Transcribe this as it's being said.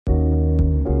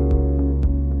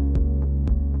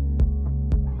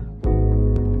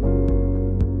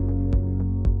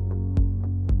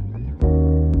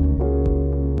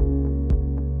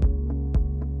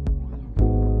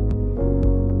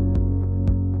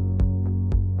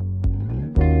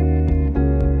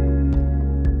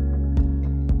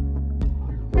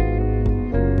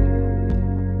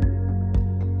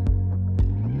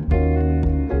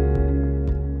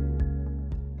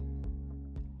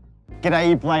G'day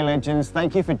you Blay legends,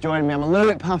 thank you for joining me. I'm a little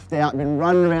bit puffed out, I've been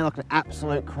running around like an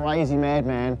absolute crazy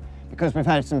madman because we've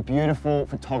had some beautiful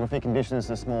photography conditions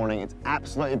this morning. It's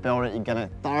absolutely belted. You're gonna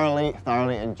thoroughly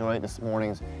enjoy this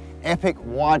morning's epic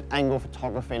wide angle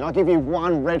photography. And I'll give you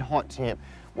one red hot tip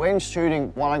when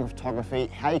shooting wide angle photography,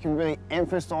 how you can really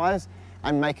emphasize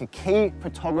and make a key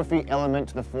photography element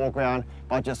to the foreground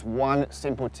by just one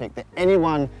simple tip that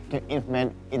anyone can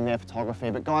implement in their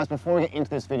photography. But guys, before we get into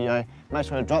this video, make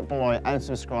sure to drop below and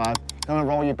subscribe. I'm gonna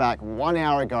roll you back 1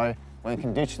 hour ago when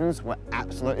conditions were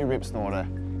absolutely rip snorter.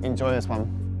 Enjoy this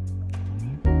one.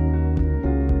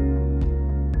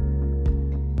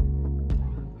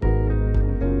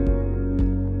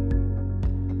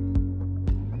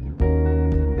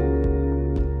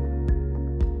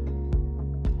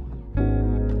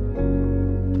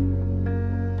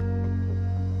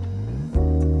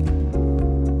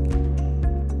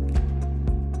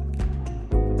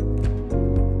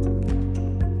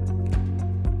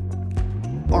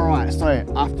 So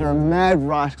after a mad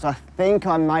rush, because I think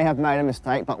I may have made a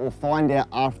mistake, but we'll find out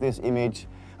after this image,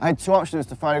 I had two options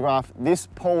to photograph this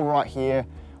pool right here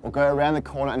or go around the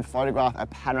corner and photograph a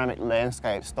panoramic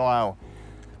landscape style.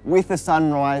 With the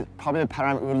sunrise, probably the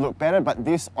panoramic would look better, but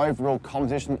this overall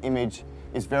composition image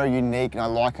is very unique and I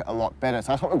like it a lot better.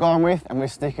 So that's what we're going with, and we're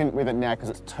sticking with it now because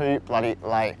it's too bloody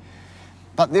late.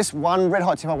 But this one red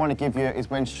hot tip I want to give you is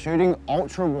when shooting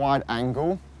ultra wide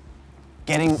angle,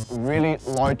 getting really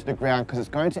low to the ground because it's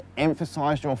going to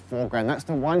emphasize your foreground. That's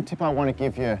the one tip I want to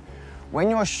give you. When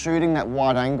you're shooting that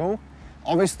wide angle,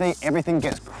 obviously everything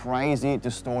gets crazy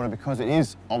distorted because it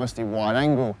is obviously wide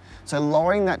angle. So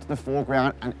lowering that to the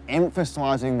foreground and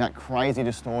emphasizing that crazy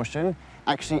distortion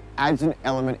actually adds an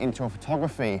element into your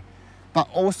photography. But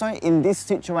also in this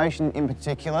situation in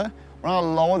particular, when I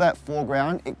lower that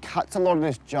foreground, it cuts a lot of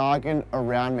this jargon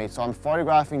around me. So I'm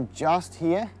photographing just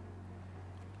here,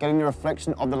 getting the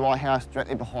reflection of the lighthouse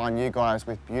directly behind you guys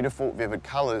with beautiful, vivid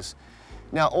colors.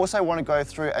 Now, I also want to go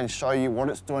through and show you what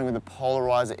it's doing with the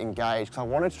polarizer engaged, because I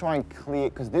want to try and clear,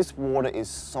 because this water is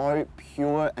so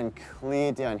pure and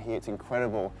clear down here, it's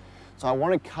incredible. So I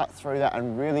want to cut through that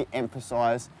and really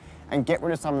emphasize and get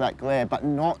rid of some of that glare, but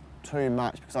not too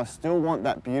much, because I still want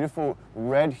that beautiful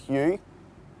red hue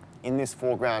in this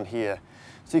foreground here.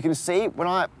 So you can see when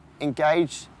I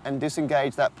engage and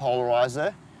disengage that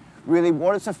polarizer, really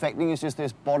what it's affecting is just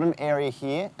this bottom area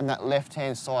here and that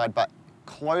left-hand side, but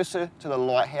closer to the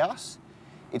lighthouse,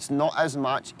 it's not as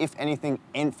much, if anything,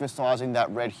 emphasizing that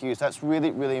red hue. So that's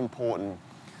really important.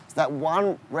 So that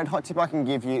one red hot tip I can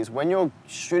give you is when you're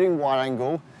shooting wide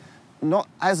angle, not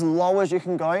as low as you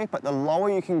can go, but the lower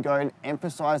you can go and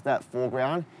emphasize that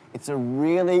foreground, it's a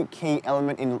really key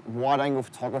element in wide angle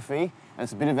photography, and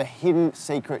it's a bit of a hidden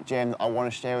secret gem that I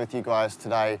want to share with you guys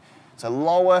today. So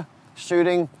lower,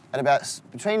 shooting at about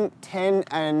between 10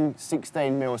 and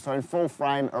 16 mils, so in full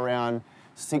frame around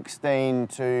 16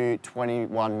 to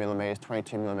 21 millimeters,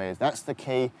 22 millimeters. That's the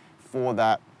key for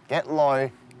that. Get low,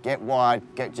 get wide,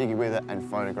 get jiggy with it, and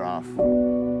photograph.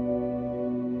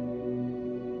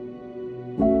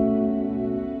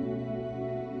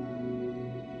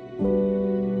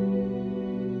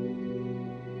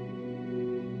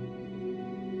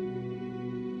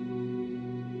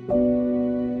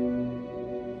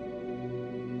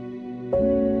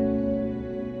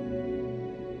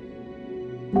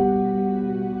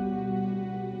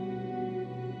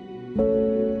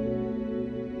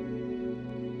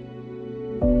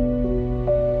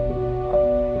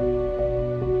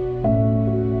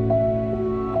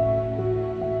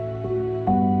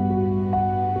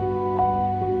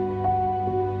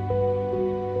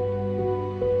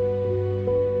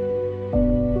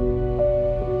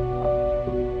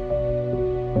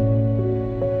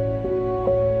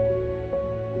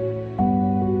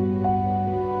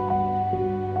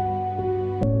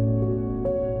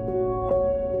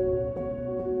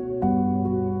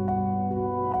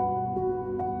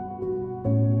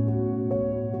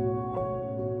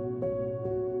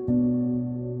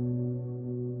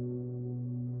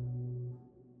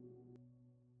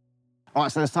 All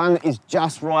right, so the sun is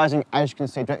just rising, as you can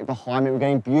see directly behind me. We're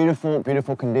getting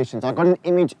beautiful conditions. I got an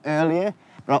image earlier,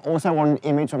 but I also want an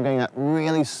image where I'm getting that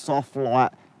really soft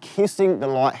light, kissing the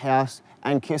lighthouse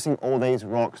and kissing all these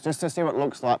rocks, just to see what it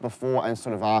looks like before and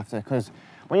sort of after. Because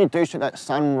when you do shoot that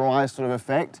sunrise sort of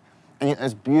effect, and you get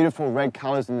those beautiful red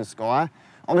colors in the sky,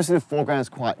 obviously the foreground is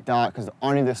quite dark because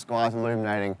only the sky is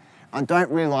illuminating. I don't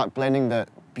really like blending the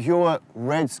pure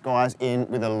red skies in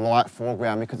with a light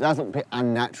foreground because it does look a bit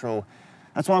unnatural.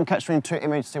 That's why I'm capturing two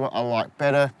images to see what I like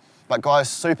better. But guys,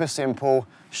 super simple,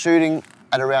 shooting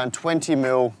at around 20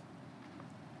 mil,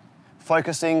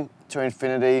 focusing to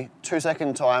infinity,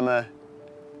 2-second timer,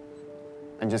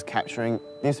 and just capturing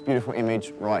this beautiful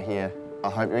image right here. I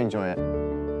hope you enjoy it.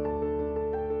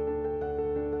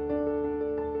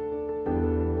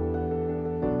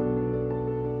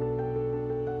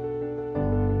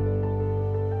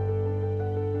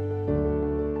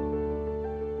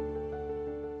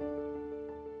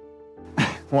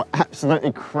 What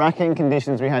absolutely cracking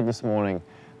conditions we had this morning.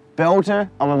 Belter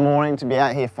of a morning to be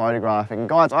out here photographing.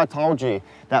 Guys, I told you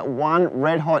that one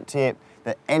red hot tip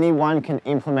that anyone can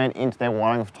implement into their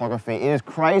wildlife photography. It is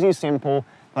crazy simple,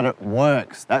 but it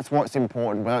works. That's what's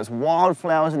important. Whether it's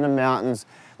wildflowers in the mountains,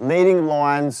 leading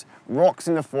lines, rocks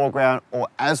in the foreground, or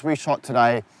as we shot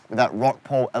today with that rock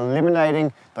pool,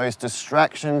 eliminating those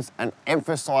distractions and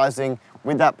emphasizing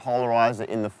with that polarizer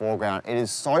in the foreground. It is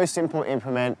so simple to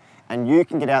implement, and you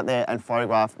can get out there and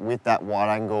photograph with that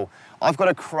wide angle. I've got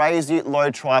a crazy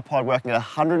low tripod working at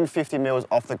 150 mils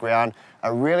off the ground,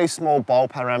 a really small bowl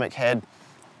panoramic head.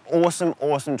 Awesome,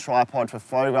 awesome tripod for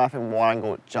photographing wide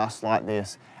angle just like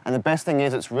this. And the best thing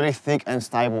is it's really thick and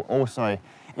stable also.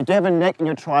 If you do have a neck in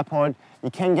your tripod,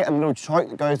 you can get a little choke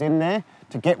that goes in there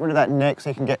to get rid of that neck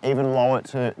so you can get even lower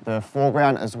to the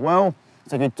foreground as well.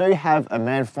 So if you do have a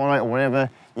man photo or whatever,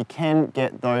 you can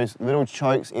get those little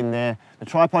chokes in there. The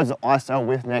tripods that I sell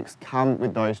with necks come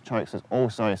with those chokes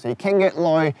also. So you can get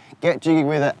low, get jiggy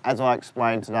with it as I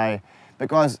explained today. But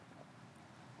guys,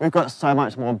 we've got so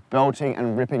much more belting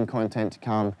and ripping content to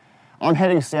come. I'm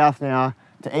heading south now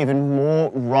to even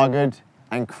more rugged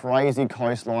and crazy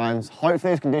coastlines.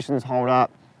 Hopefully these conditions hold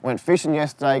up. Went fishing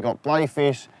yesterday, got bloody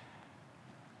fish.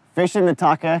 Fishing the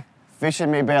tucker,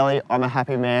 fishing me belly, I'm a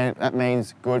happy man. That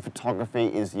means good photography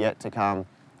is yet to come.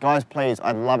 Guys, please,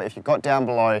 I'd love it if you got down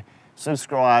below,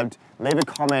 subscribed, leave a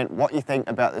comment what you think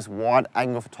about this wide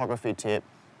angle photography tip.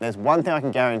 There's one thing I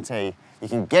can guarantee, you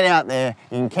can get out there,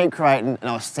 you can keep creating, and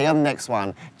I'll see you on the next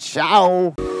one.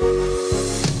 Ciao!